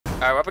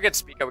Alright, we're up against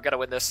Spica. We gotta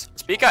win this.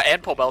 Spica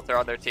and Pobelter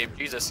on their team.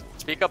 Jesus.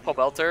 Spica,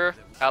 Pobelter,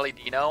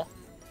 Alidino.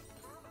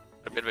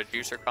 A bit of a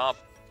juicer comp.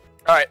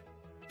 Alright,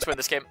 let's win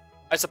this game.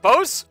 I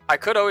suppose I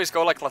could always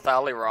go like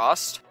Lethality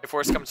Rost if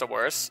worse comes to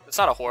worse. It's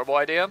not a horrible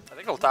idea. I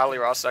think Lethality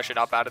Rost is actually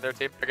not bad in their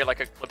team. I get like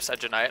Eclipse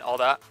Edge of Night, all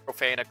that.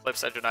 Profane,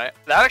 Eclipse Edge of Night.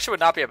 That actually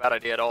would not be a bad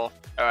idea at all.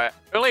 Alright.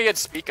 Only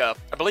against Spica.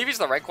 I believe he's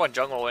the rank 1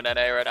 jungle in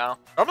NA right now.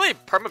 Normally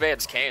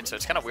perma-bans Kayn, so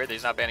it's kind of weird that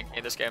he's not banning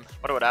Kayn this game.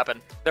 Wonder what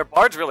happened. Their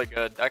Bard's really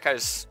good. That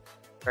guy's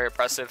very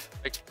oppressive.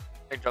 Makes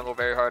jungle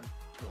very hard.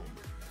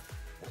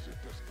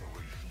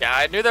 Yeah,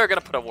 I knew they were going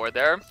to put a ward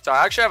there. So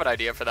I actually have an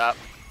idea for that.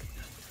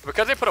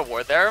 Because they put a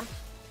ward there,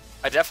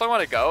 I definitely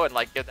want to go and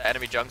like give the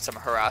enemy junk some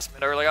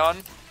harassment early on.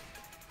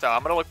 So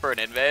I'm going to look for an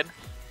invade.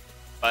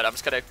 But I'm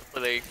just going to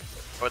completely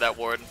go with that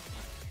ward.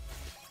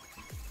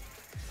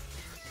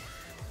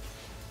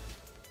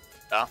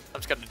 Yeah,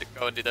 I'm just going to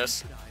go and do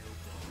this.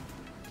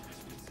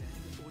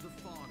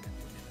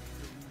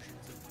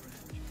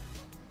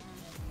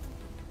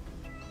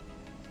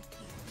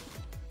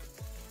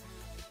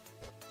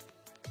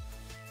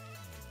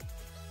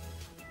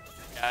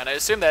 Yeah, and I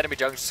assume the enemy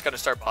junk is just going to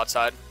start bot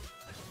side.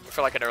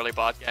 For like an early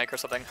bot gank or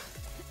something.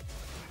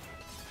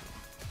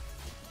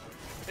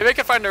 Maybe I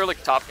can find an early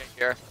top gank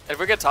here. If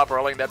we get top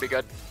rolling, that'd be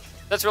good.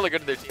 That's really good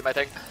in their team, I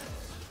think.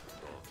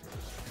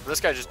 This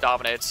guy just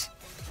dominates.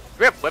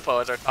 We have Blippo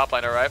as our top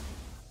laner, right?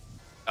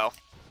 No.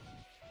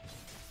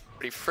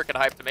 Pretty freaking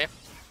hyped to me. If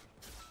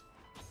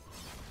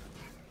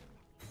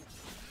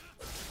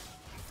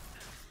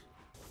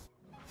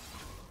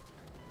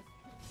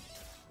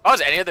I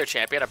was any other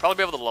champion, I'd probably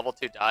be able to level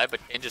 2 dive,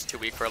 but Kayn's just too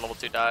weak for a level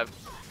 2 dive.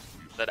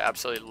 I'd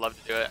absolutely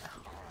love to do it.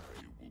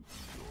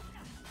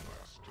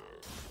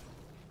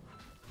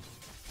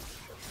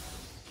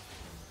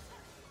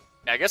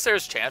 Yeah, I guess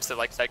there's a chance that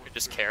like Seth could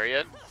just carry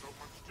it.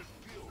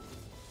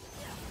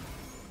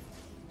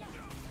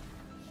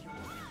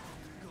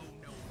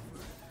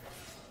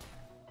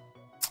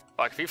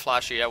 Fuck, if he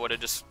flashy, I would have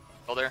just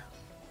killed her.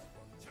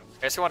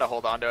 I guess he wanted to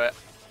hold on to it.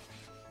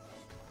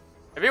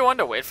 Maybe I wanted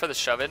to wait for the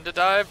shove-in to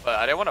dive, but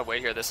I didn't want to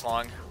wait here this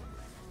long.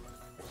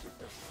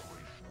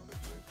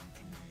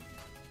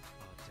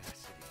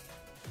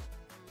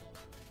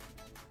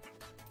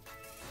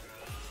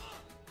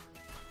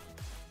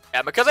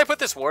 Yeah, because I put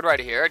this ward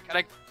right here, it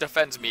kind of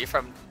defends me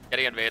from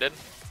getting invaded.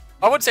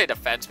 I wouldn't say it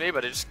defends me,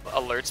 but it just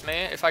alerts me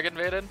if I get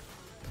invaded.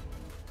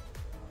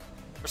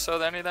 Or so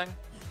than anything.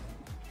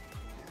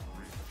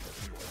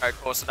 Alright,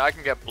 cool. So now I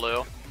can get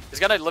blue. He's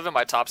gonna live in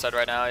my top side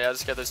right now. Yeah,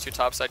 just get those 2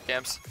 top side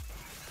camps.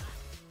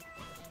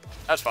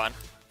 That's fine.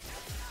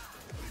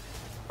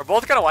 We're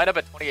both gonna wind up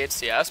at 28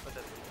 CS, but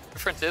the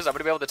difference is I'm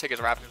gonna be able to take his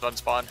raptors on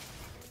spawn.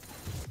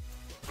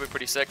 It'll be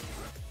pretty sick.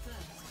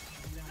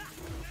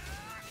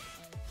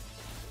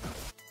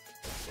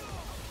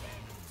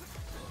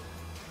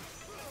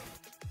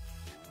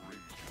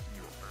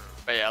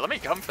 But yeah, let me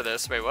come for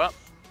this. Wait, what? What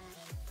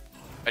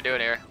am I doing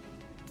here?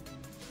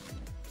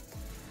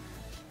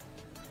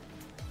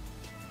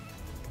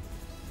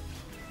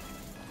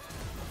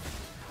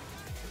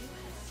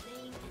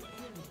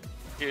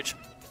 Huge.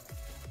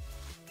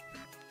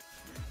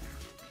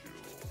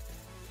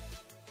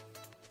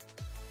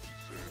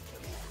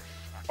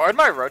 Bard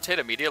might rotate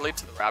immediately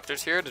to the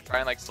raptors here to try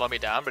and like slow me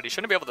down, but he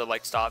shouldn't be able to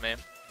like stop me.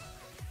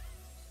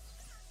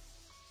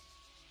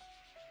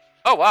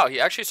 Oh wow,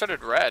 he actually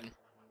started red.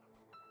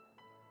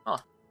 Huh,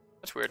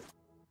 that's weird. I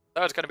thought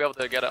I was gonna be able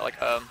to get it like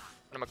what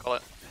am I call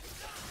it?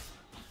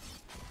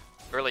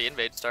 Early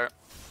invade start.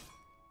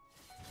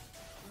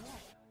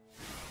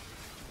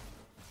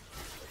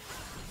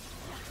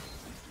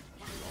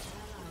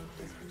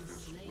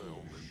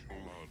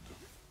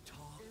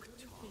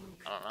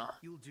 I don't know.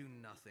 You'll do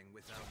nothing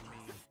without me.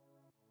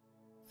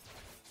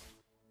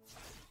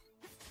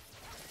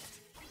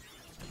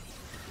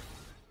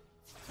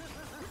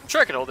 I'm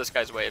sure I can hold this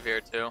guy's wave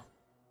here too.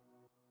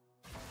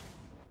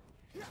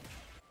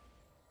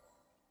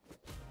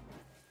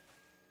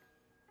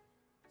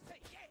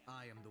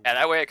 Yeah,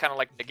 that way it kind of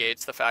like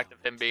negates the fact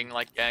of him being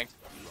like ganked.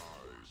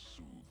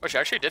 Which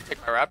actually did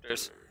take my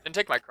raptors. Didn't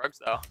take my Krugs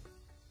though.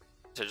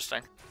 It's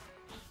interesting.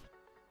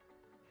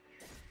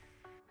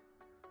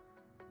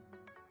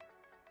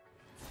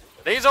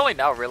 I think he's only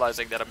now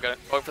realizing that I'm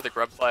going for the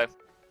grub play.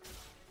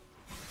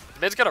 The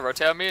mid's gonna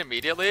rotate on me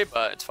immediately,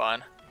 but it's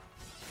fine.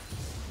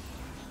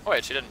 Oh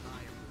wait, she didn't.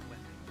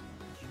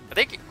 I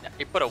think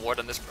he put a ward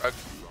on this Krug.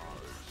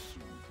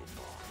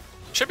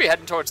 Should be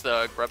heading towards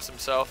the grubs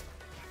himself.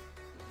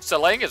 So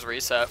laying his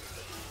reset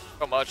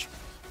so much.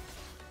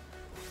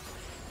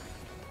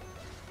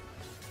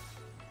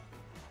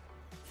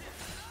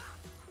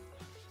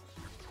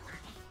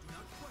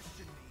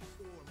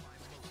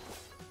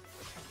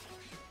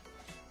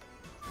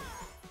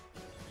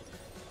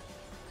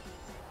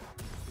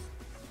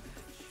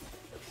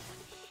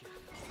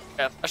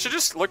 Yeah, I should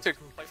just look to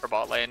play for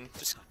bot lane.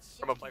 Just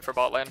from a play for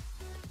bot lane.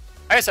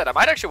 Like I said, I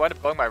might actually wind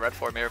up going my red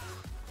form here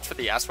for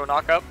the Astro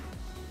knockup.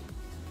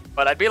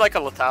 But I'd be like a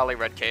Lethality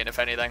red Kayn if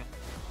anything.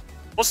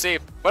 We'll see.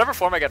 Whatever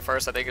form I get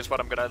first, I think is what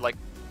I'm gonna like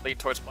lead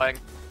towards playing.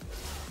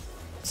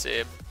 Let's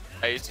see.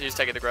 Yeah, he's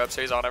taking the grub, so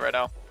he's on it right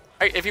now.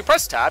 If you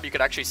press tab, you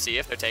can actually see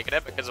if they're taking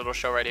it because it'll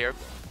show right here.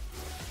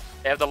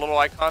 They have the little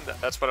icon,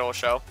 that's what it will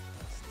show.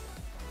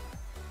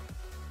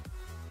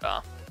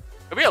 It'll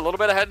be a little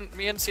bit ahead of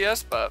me in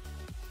CS, but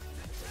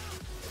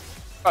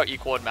about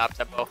equal in map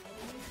tempo.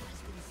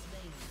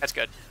 That's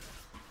good.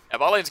 Yeah,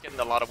 bot lane's getting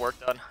a lot of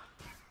work done.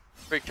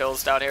 3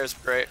 kills down here is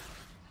great.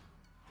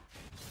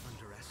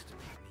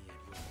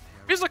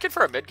 He's looking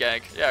for a mid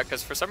gank. Yeah,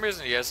 because for some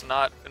reason he has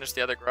not finished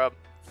the other grub.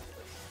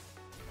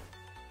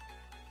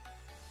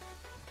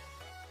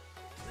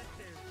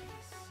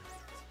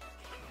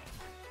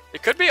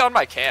 It could be on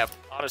my camp,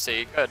 honestly,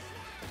 he could.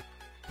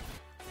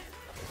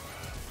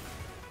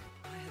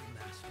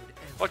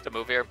 Look to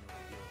move here.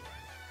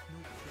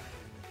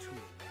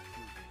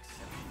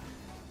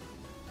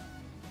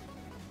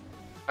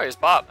 Oh, he's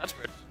bot. That's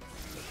weird.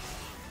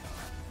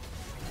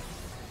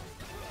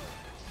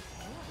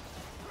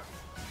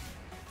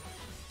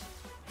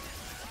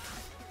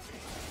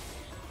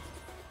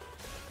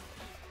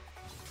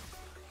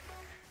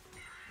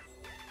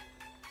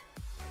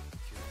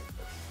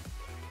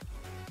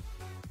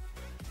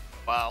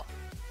 Wow.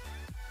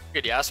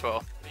 Good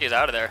Yasuo. He's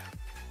out of there.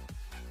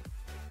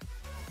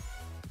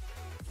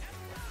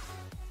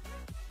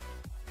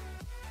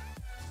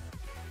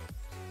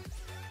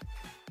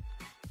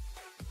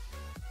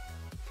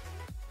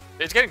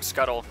 He's getting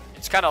Scuttle.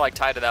 It's kind of like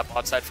tied to that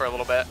bot side for a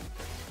little bit.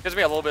 Gives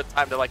me a little bit of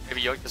time to like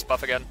maybe yoink this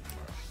buff again.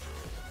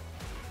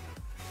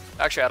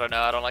 Actually, I don't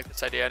know. I don't like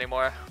this idea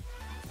anymore.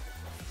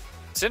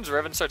 As soon as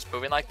Riven starts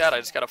moving like that, I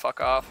just gotta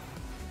fuck off.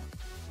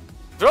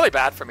 It's really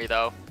bad for me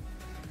though.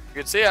 You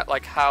can see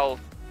like how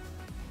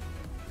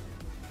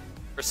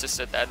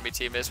persistent the enemy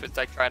team is with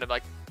like trying to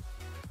like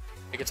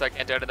make it so I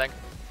can't do anything.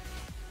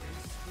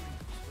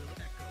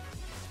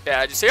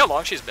 Yeah, did you see how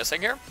long she's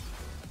missing here?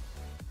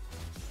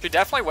 She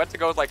definitely went to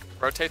go like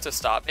rotate to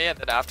stop me, and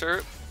then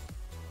after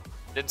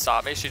didn't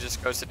stop me, she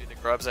just goes to do the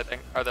grubs, I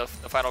think, or the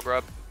final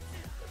grub.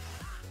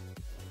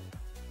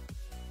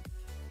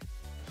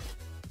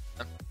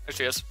 There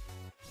she is.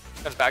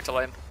 Comes back to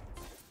lane.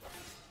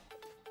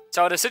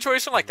 So in a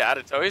situation like that,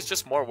 it's always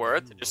just more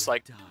worth to just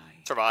like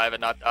survive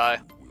and not die.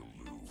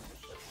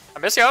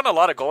 I'm missing out on a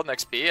lot of golden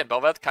XP, and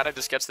Bel'Veth kind of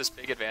just gets this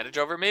big advantage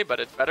over me, but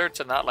it's better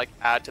to not like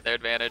add to their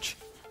advantage.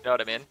 You know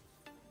what I mean?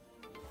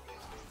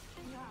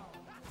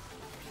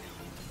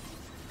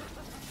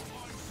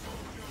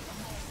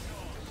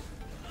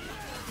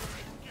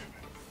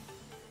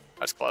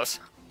 That's close.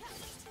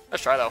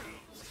 Let's try though.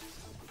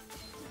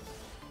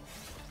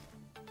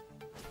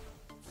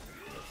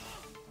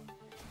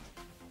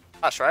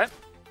 That's right.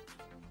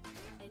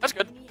 That's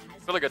good.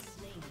 Really good.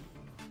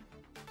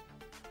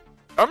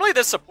 Normally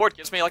this support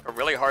gives me like a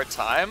really hard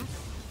time,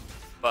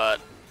 but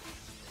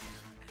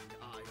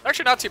it's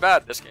actually not too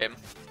bad this game.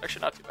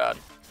 Actually not too bad.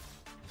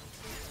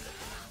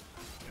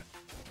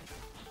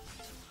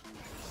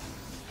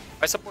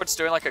 My support's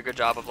doing like a good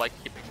job of like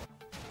keeping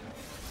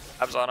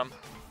tabs on him.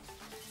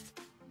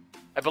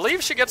 I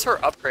believe she gets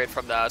her upgrade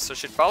from that, so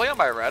she's probably on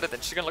my red, and then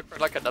she's gonna look for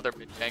like another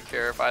mid gank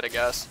here if I had to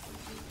guess.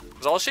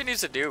 Because all she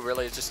needs to do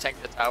really is just tank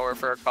the tower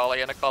for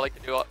Akali, and Akali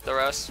can do the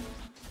rest.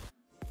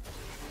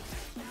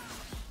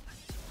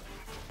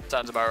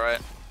 Sounds about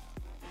right.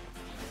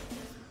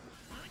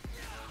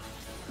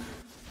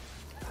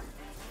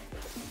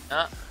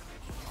 Yeah.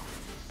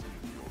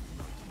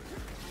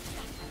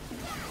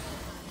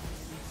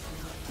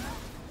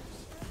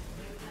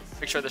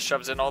 Make sure this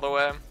shoves in all the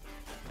way.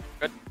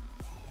 Good.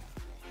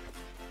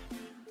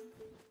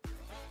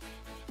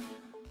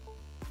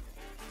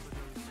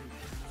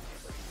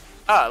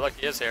 Ah, look,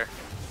 he is here.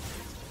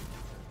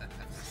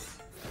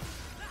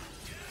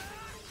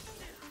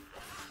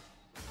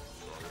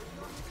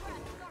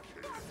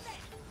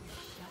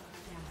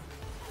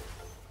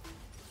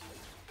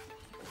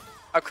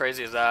 How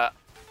crazy is that?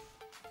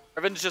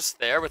 Riven's just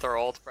there with her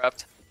ult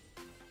prepped.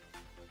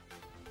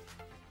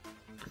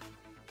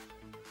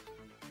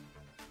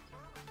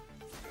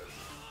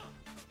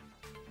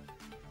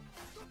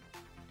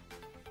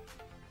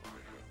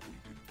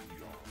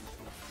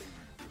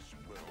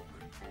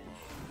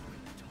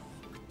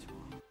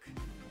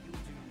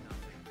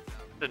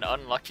 An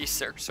unlucky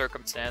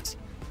circumstance.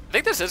 I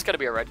think this is going to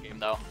be a red game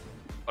though,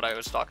 what I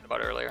was talking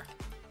about earlier.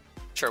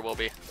 Sure will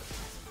be.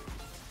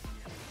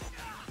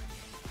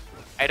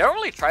 I don't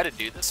really try to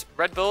do this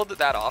red build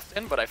that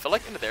often, but I feel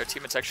like into their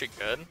team it's actually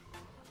good.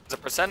 The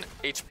percent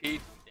HP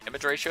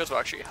damage ratios will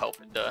actually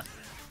help into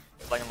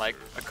playing like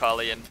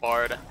Akali and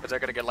Bard, because they're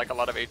going to get like a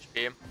lot of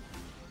HP.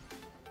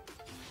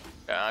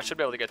 Yeah, I should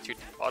be able to get 2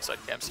 bot side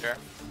camps here.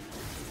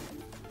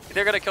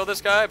 They're going to kill this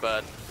guy,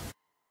 but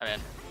I mean,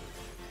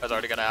 that's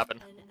already going to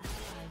happen.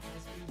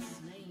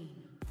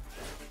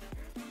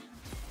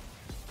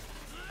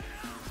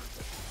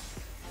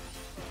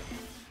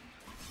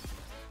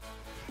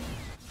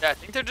 Yeah, I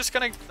think they're just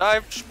gonna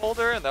dive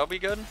Smolder and that'll be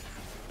good.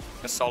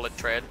 A solid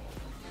trade.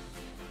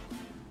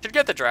 Should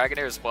get the dragon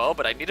here as well,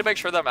 but I need to make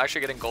sure that I'm actually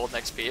getting golden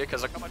XP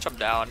because look how much I'm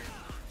down.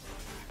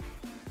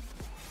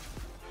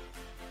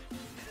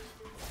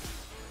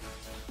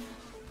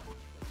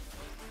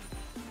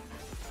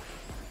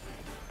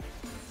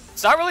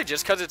 It's not really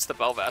just because it's the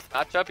Bel'Veth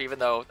matchup, even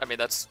though, I mean,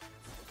 that's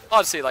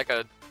honestly like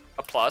a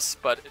plus,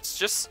 but it's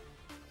just,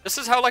 this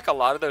is how like a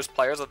lot of those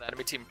players on the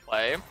enemy team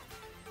play,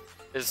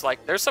 is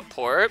like their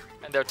support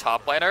and their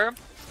top laner,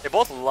 they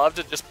both love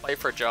to just play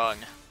for Jung,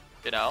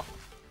 you know?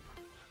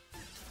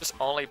 Just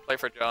only play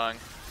for Jung.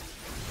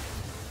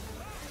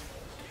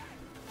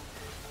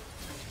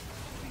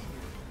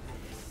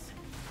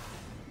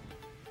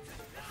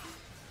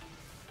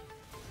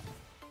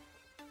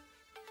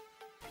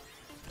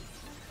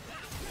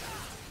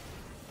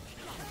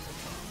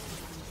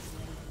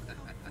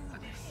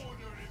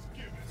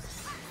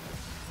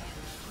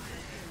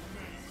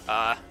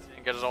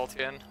 Didn't get his ulti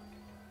in.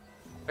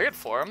 I get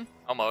for him?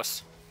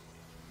 Almost.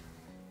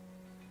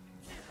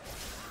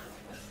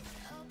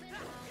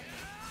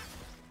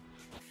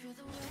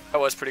 That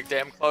was pretty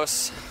damn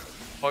close.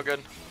 All good.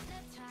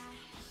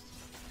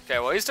 Okay,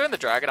 well he's doing the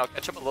dragon. I'll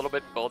catch up a little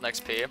bit gold and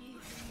XP.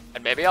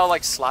 And maybe I'll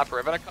like slap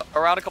Riven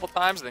around a couple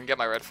times and then get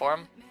my red for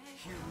him.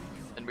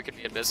 Then we could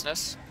be in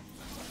business.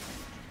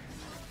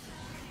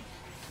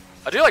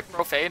 I'll do like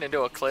Profane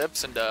into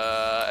Eclipse and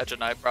Edge of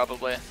Night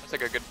probably. That's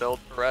like a good build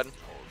for red.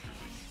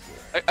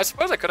 I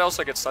suppose I could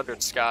also get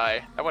Sundered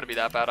Sky. That wouldn't be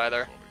that bad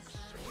either.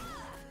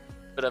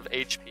 Bit of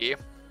HP. I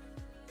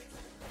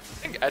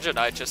think Edge of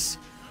Night just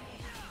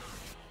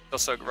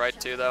feels so right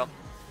too though.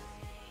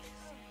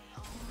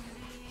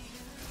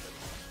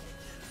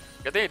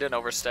 Good thing he didn't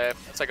overstay.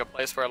 It's like a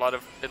place where a lot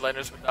of mid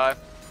laners would die.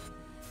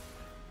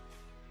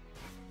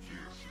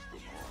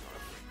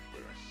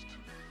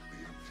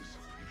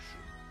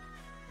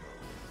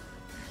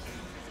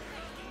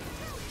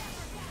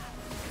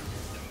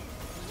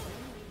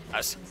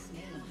 Nice.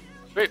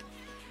 Sweet.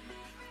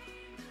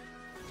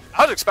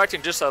 I was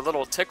expecting just a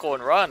little tickle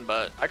and run,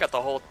 but I got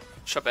the whole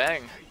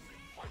shebang.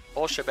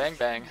 Whole shebang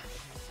bang.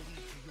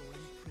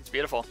 It's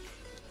beautiful.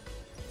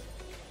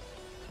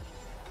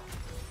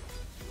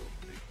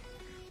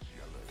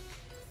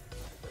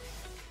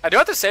 I do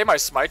have to say my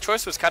smite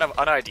choice was kind of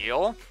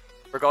unideal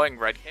for going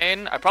red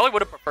Kayn. I probably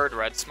would have preferred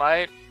red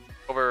smite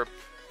over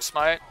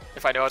smite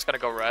if I knew I was going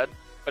to go red.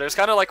 But it was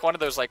kind of like one of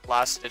those like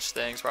last ditch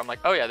things where I'm like,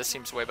 oh yeah, this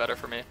seems way better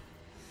for me.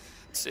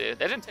 Let's see,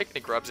 they didn't take any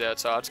grubs yet,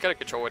 so I'll just get a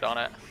control weight on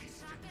it.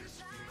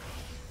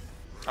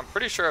 I'm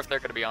pretty sure if they're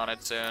going to be on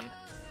it soon.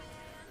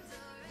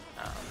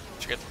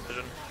 Should get the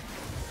vision.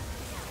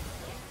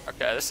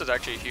 Okay, this is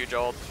actually a huge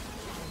ult.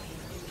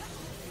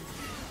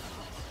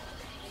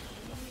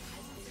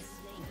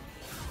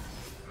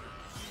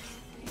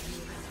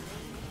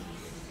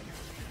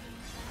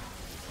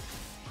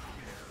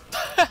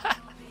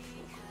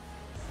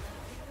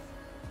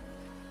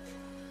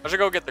 I should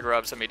go get the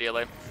grubs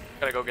immediately.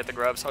 Gotta go get the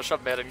grubs. I'll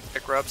shove mid and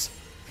get grubs.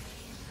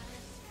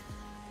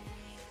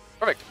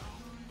 Perfect.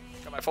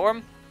 Got my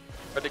form.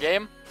 For the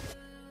game.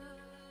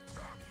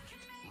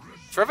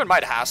 Riven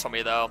might hassle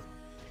me though.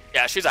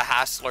 Yeah, she's a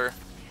hassler.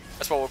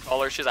 That's what we'll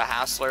call her. She's a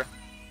hassler.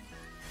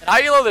 In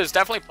high elo, there's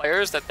definitely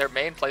players that their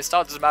main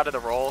playstyle doesn't matter the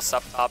role,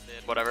 sub, top,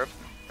 mid, whatever.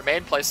 Their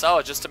main playstyle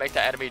is just to make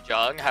the enemy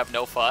Jung have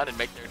no fun and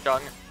make their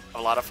Jung have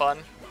a lot of fun.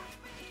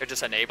 They're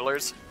just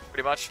enablers,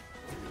 pretty much.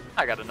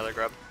 I got another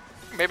grub.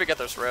 Maybe get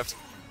those rifts.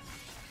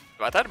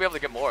 I thought I'd be able to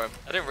get more.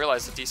 I didn't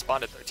realize it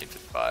despawned at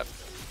 1355.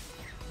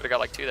 Could've got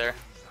like 2 there.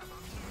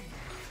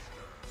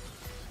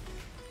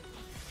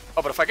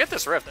 Oh, but if I get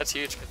this rift, that's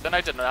huge. Cause then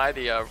I deny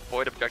the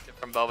void objective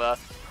from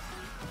Bel'Veth.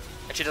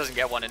 And she doesn't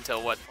get one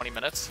until, what, 20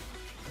 minutes?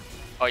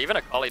 Oh, even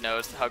Akali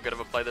knows how good of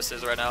a play this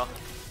is right now. By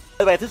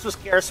the way, if this was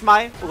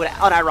Karasmai, we would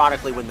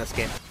unironically win this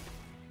game.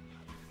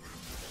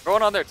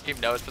 Everyone on their team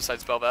knows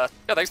besides Bel'Veth.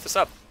 Yeah, thanks for the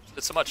sub.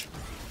 Did so much.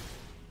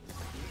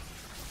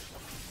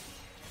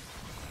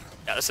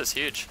 Yeah, this is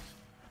huge.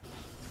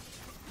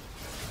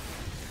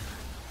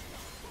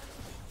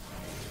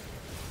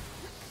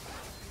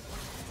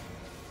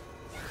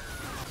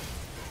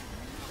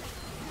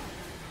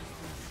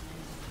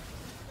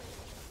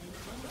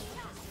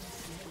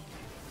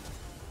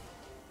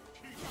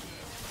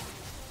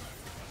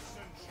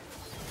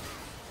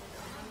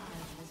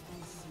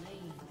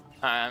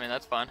 I mean,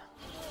 that's fine.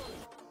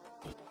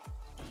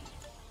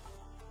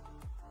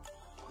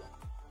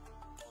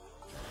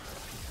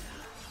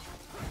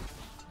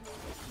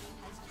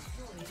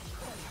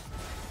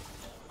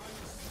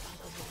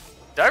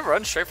 Did I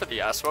run straight for the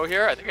Yasuo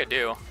here? I think I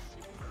do.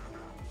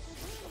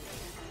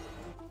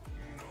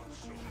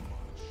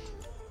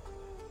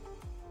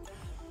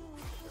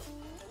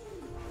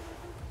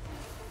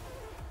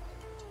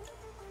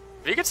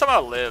 If you could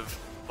somehow live,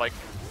 like,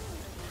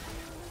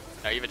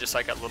 you know, even just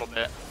like a little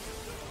bit.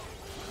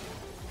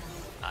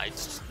 Nah, he's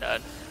just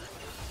dead.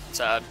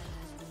 Sad.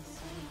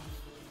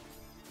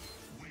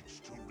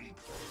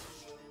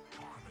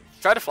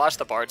 Try to flash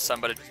the Bard some,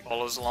 but it just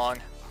follows along.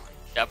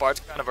 Yeah, Bard's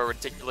kind of a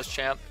ridiculous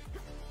champ.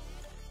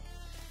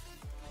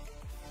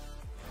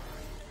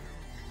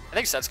 I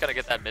think Set's gonna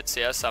get that mid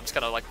CS, so I'm just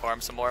gonna like farm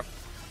some more.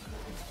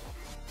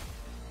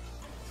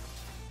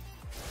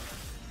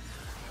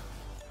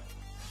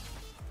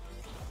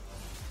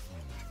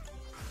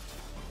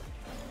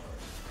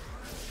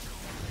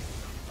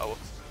 Oh.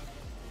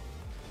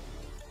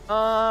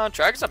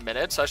 Dragon's a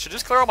minute, so I should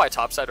just clear all my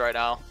top side right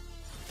now.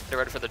 Get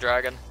ready for the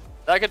dragon.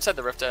 Then I can send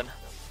the rift in.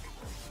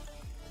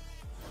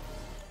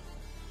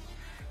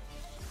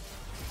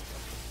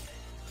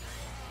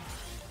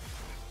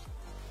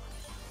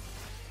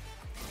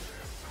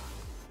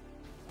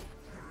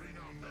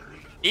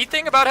 Neat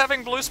thing about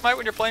having blue smite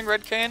when you're playing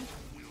red Kayn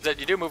is that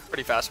you do move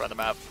pretty fast around the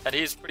map, and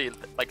he's pretty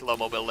like low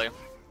mobility.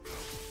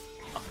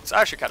 Oh, it's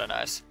actually kind of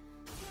nice.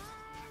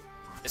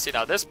 You see,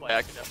 now this play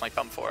I can definitely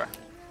come for.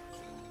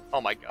 Oh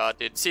my god,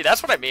 dude. See,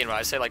 that's what I mean when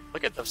I say, like,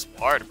 look at this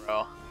bard,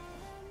 bro.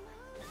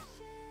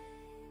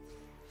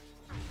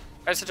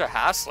 Guy's such a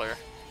hassler.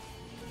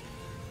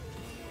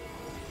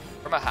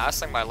 Where am I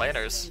hassling my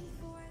laners?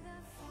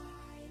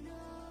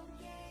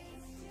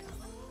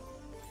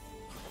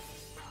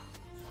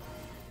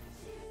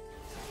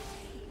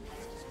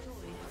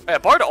 Oh, yeah,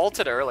 bard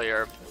ulted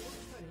earlier.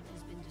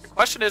 The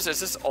question is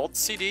this ult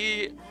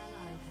CD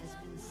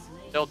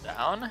still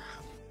down?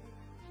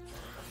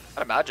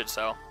 I'd imagine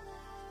so.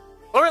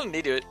 What I really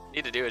need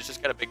to do is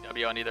just get a big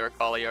W on either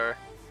Akali or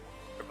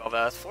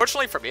Bel'Veth.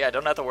 Fortunately for me, I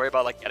don't have to worry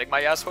about like getting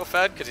my Yasuo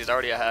fed because he's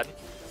already ahead.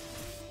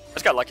 I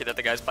just got lucky that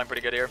the guy's playing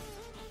pretty good here.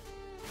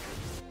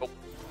 Oh.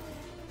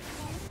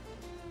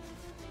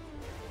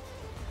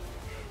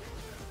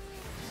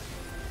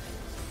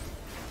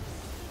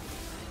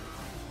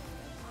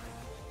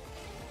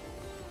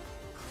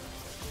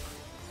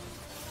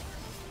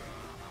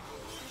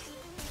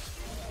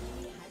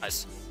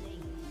 Nice.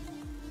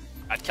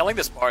 Killing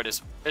this bard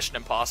is mission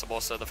impossible,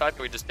 so the fact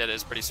that we just did it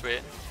is pretty sweet.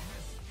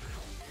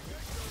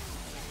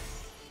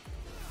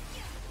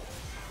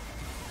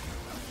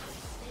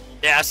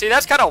 Yeah, see,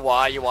 that's kind of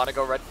why you want to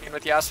go red Kayn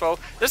with Yasuo.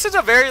 This is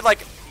a very,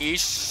 like, niche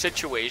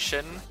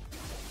situation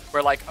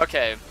where, like,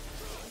 okay,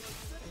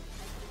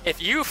 if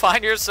you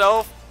find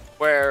yourself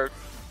where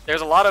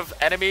there's a lot of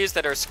enemies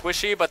that are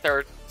squishy, but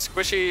they're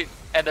squishy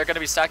and they're going to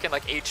be stacking,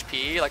 like,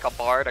 HP, like a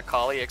bard, a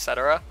Kali,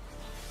 etc.,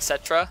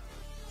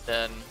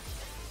 then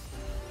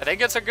I think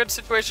it's a good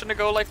situation to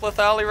go, like,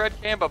 Lethalli red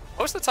Kayn, but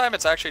most of the time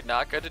it's actually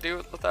not good to do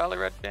with Lethalli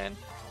red Kayn.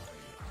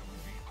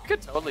 You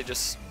could totally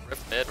just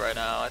rift mid right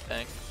now, I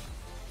think.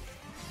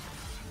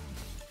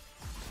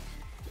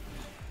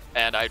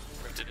 And I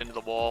ripped it into the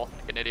wall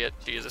like an idiot.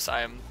 Jesus,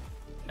 I am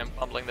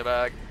fumbling the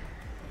bag.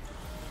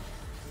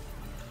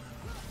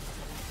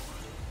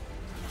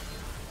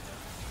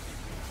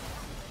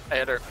 I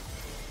hit her.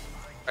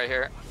 Right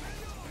here.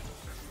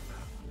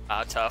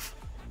 Ah, tough.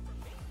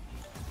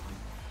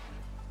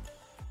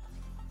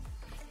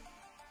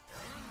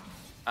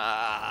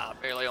 Ah,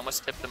 barely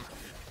almost tipped him.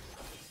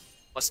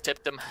 Almost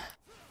tipped him.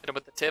 Hit him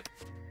with the tip.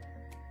 Do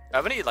I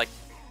have any, like,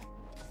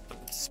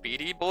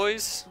 speedy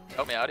boys?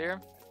 Help me out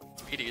here.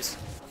 Speedies.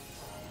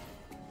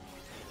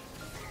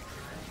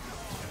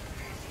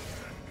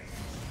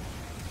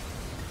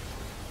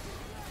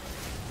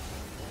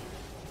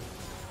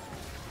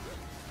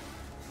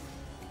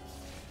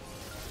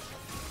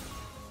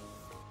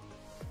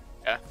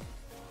 Yeah.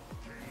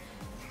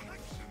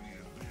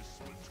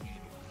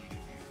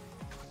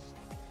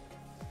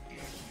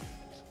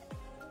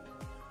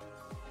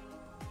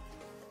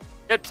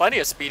 You had plenty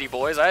of speedy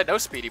boys. I had no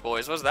speedy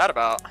boys. What was that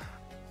about?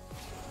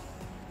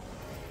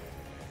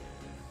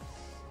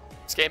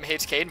 This game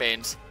hates Kayn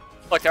mains.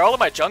 Look, they're all in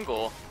my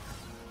jungle.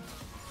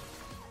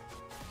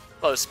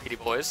 Hello, speedy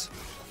boys.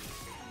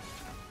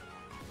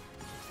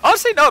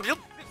 Honestly, no,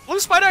 blue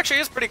smite actually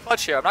is pretty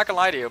clutch here. I'm not gonna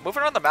lie to you.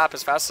 Moving around the map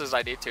as fast as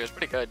I need to is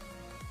pretty good.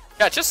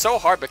 Yeah, it's just so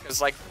hard because,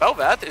 like,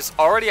 Bel'Veth is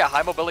already a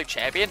high mobility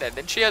champion, and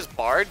then she has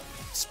Bard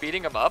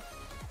speeding him up.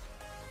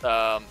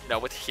 You know,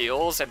 with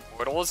heals and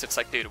portals. It's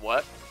like, dude,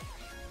 what?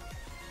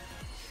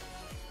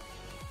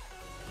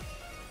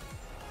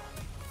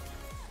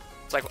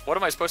 It's like, what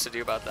am I supposed to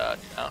do about that,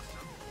 you know?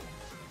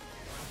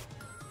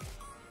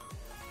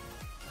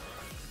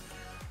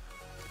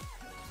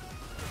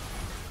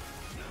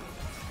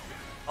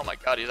 Oh my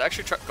god, he's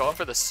actually going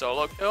for the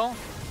solo kill?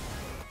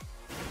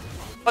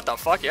 What the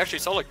fuck? He actually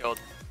solo killed.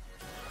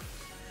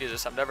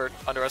 Jesus, I'm never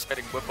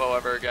underestimating Whippo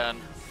ever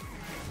again.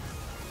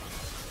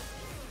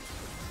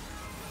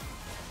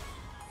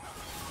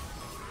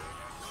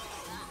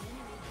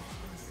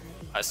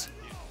 Nice.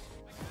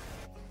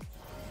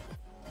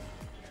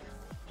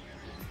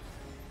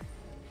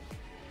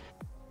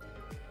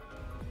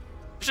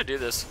 We should do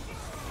this.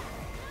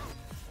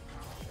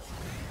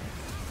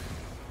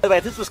 By the way,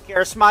 if this was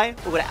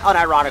Karasmai, we would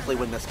unironically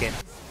win this game.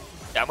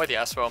 Yeah, I'm with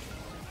Yasuo.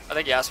 I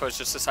think Yasuo is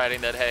just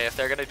deciding that, hey, if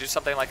they're going to do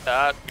something like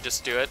that, we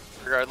just do it,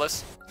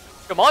 regardless.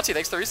 Yo, Monty,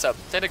 thanks for the resub.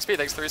 10 XP,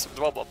 thanks for the resub as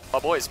well, my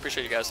boys.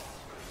 Appreciate you guys.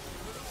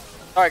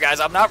 Alright,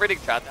 guys, I'm not reading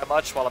chat that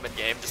much while I'm in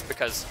game, just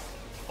because,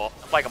 well,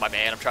 I'm playing on my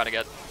main. I'm trying to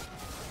get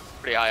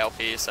pretty high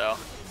LP, so.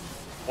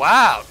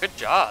 Wow, good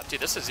job.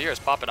 Dude, this Azir is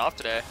popping off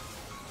today.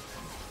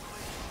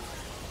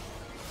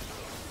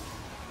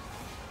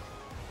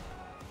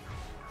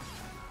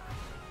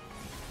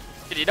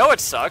 Dude, you know what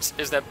sucks?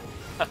 Is that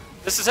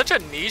this is such a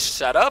niche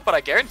setup, but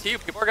I guarantee you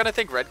people are going to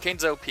think Red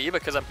Kayn's OP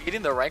because I'm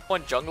beating the rank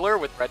 1 jungler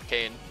with Red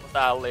Kayn with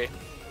Ali.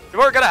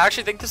 People are going to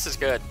actually think this is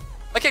good.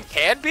 Like, it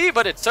can be,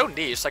 but it's so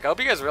niche. Like, I hope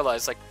you guys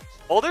realize, like,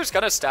 Boulder's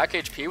gonna stack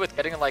HP with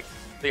getting, like,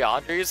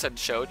 Leandries and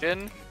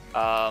Shojin.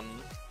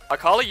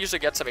 Akali usually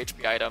gets some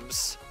HP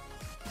items.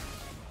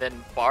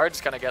 Then Bard's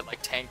gonna get,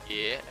 like,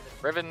 tanky. And then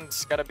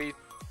Riven's gonna be,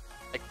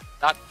 like,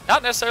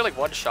 not necessarily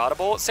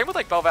one-shottable. Same with,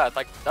 like, Bel'Veth.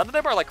 Like, none of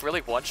them are, like,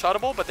 really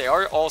one-shottable, but they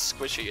are all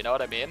squishy, you know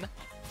what I mean?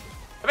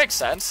 That makes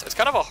sense. It's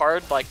kind of a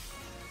hard, like,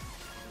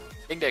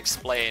 thing to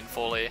explain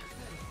fully,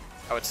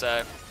 I would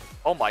say.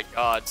 Oh my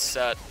god,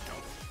 Set.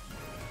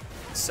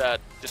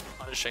 Set, just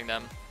punishing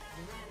them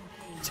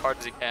as hard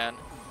as he can.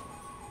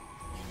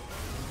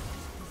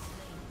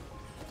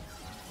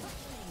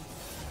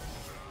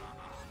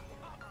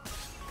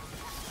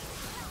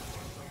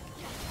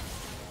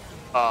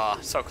 Ah,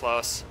 so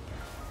close.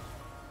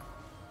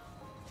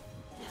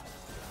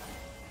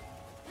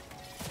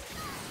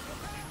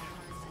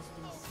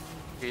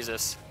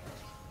 Jesus.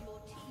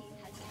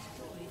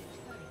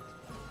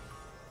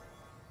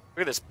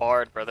 Look at this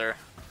Bard, brother.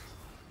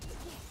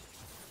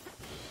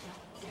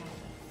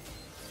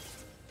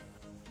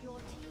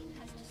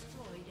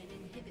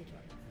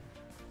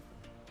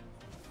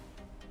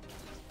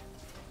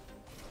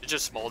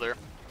 Just smolder.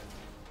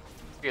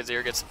 Because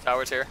Azir gets some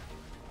towers here.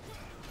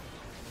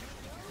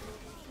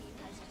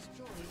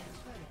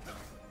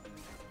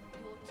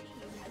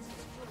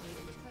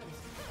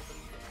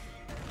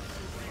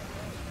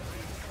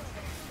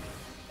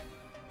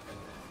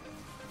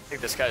 I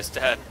think this guy's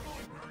dead.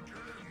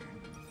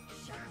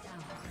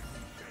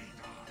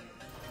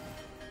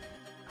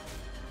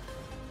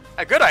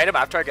 A good item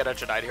after I get a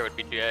Janite here would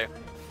be GA.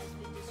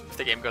 If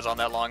the game goes on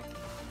that long.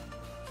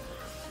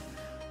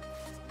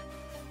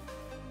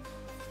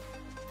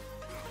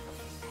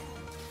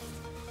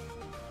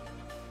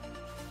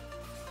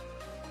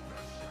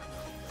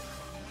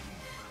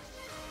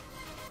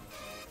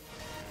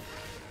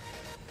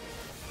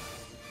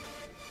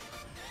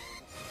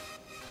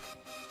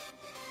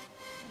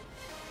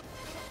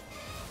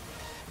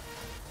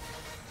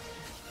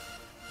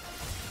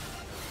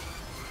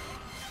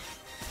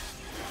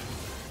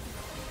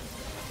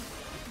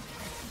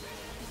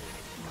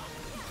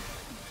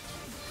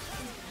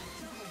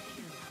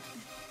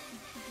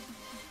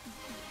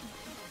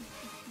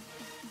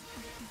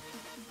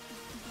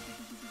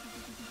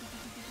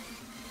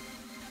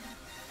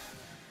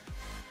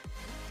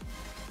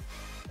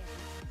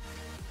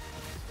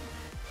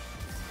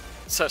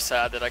 So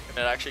sad that I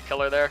couldn't actually kill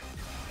her there.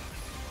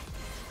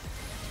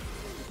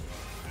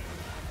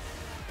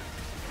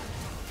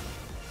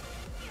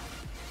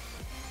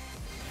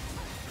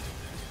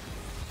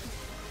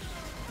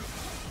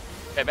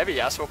 Okay, maybe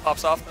Yasuo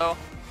pops off though.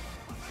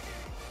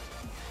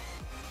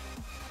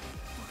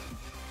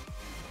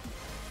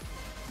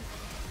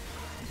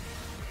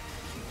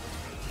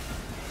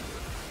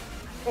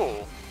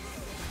 Ooh,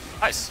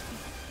 nice.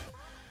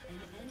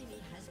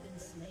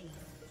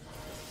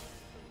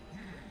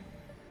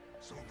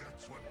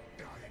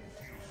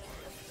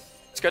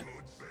 It's good.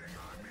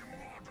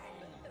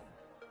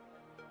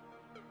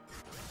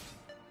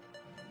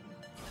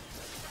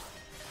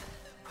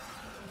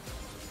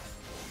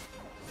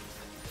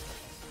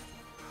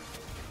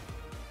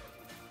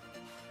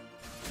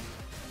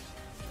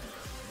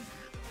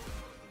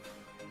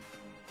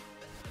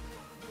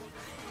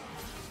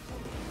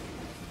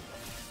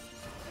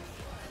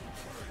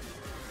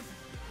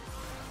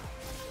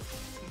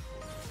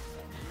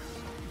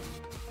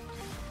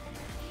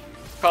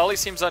 Kali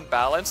seems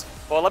unbalanced.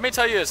 Well, let me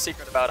tell you a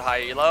secret about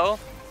high elo.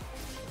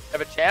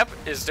 If a champ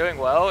is doing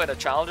well in a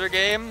challenger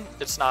game,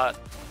 it's not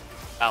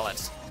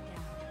balanced.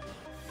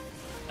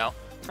 No.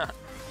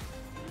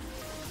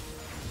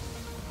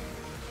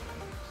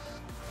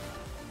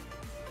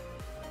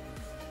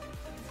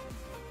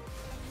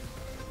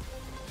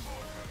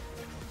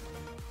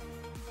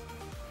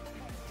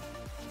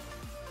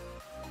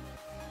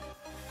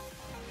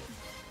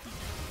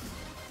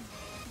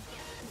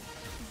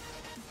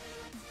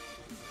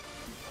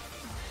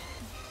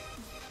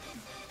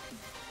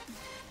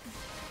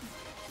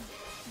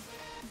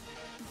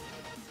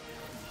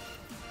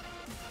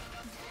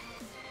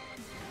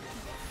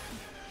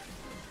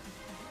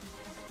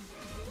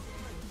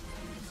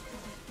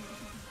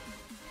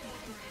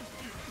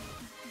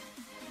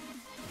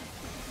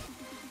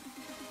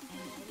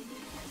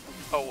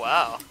 Oh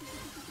wow,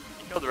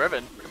 he killed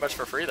Riven pretty much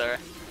for free there.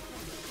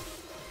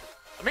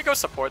 Let me go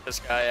support this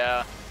guy,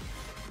 yeah.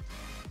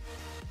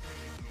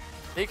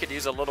 He could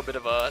use a little bit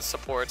of a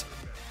support.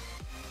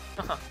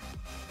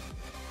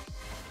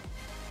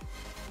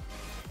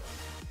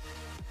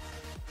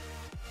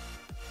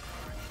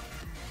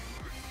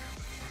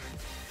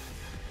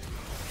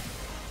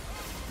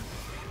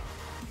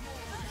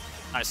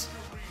 Nice.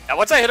 Now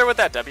once I hit her with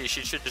that W,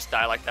 she should just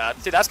die like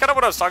that. See, that's kind of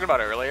what I was talking about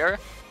earlier.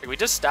 Like, we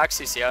just stack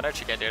CC on her,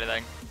 she can't do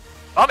anything.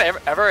 If I'm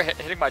ever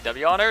hitting my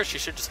W on her, she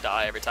should just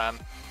die every time.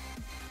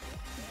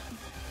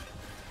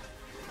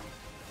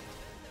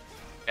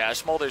 Yeah,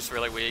 Smolder's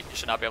really weak. He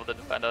should not be able to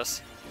defend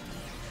us.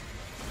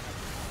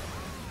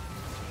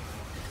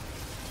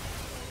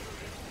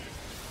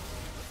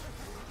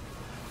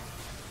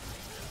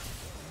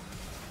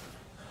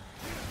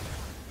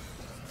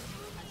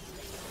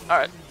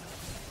 Alright.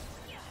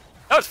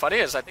 No, what's funny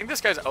is I think this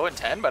guy's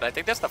 0-10, but I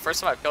think that's the first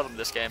time I've killed him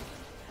this game.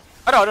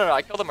 Oh, no,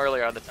 I killed him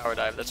earlier on the tower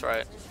dive, that's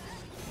right.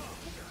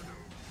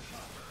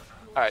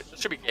 Alright, this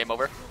should be game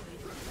over.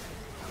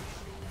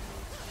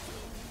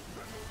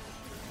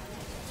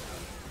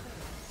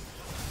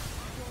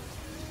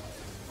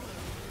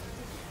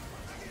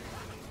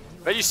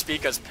 I bet you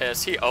Spica's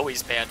pissed. He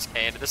always bans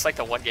Kayn. This is like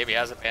the one game he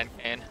hasn't banned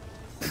Kayn.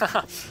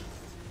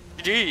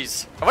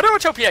 GG's. I wonder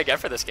what OP I get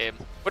for this game.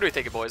 What are we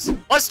thinking, boys?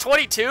 Plus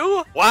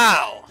 22?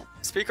 Wow.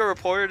 Speaker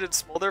reported in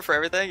Smolder for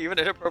everything, even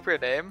an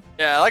inappropriate name.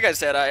 Yeah, like I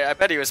said, I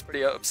bet he was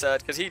pretty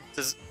upset because he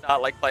does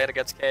not like playing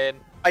against Kayn.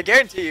 I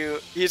guarantee you,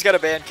 he's gonna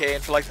ban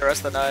Kayn for like the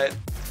rest of the night.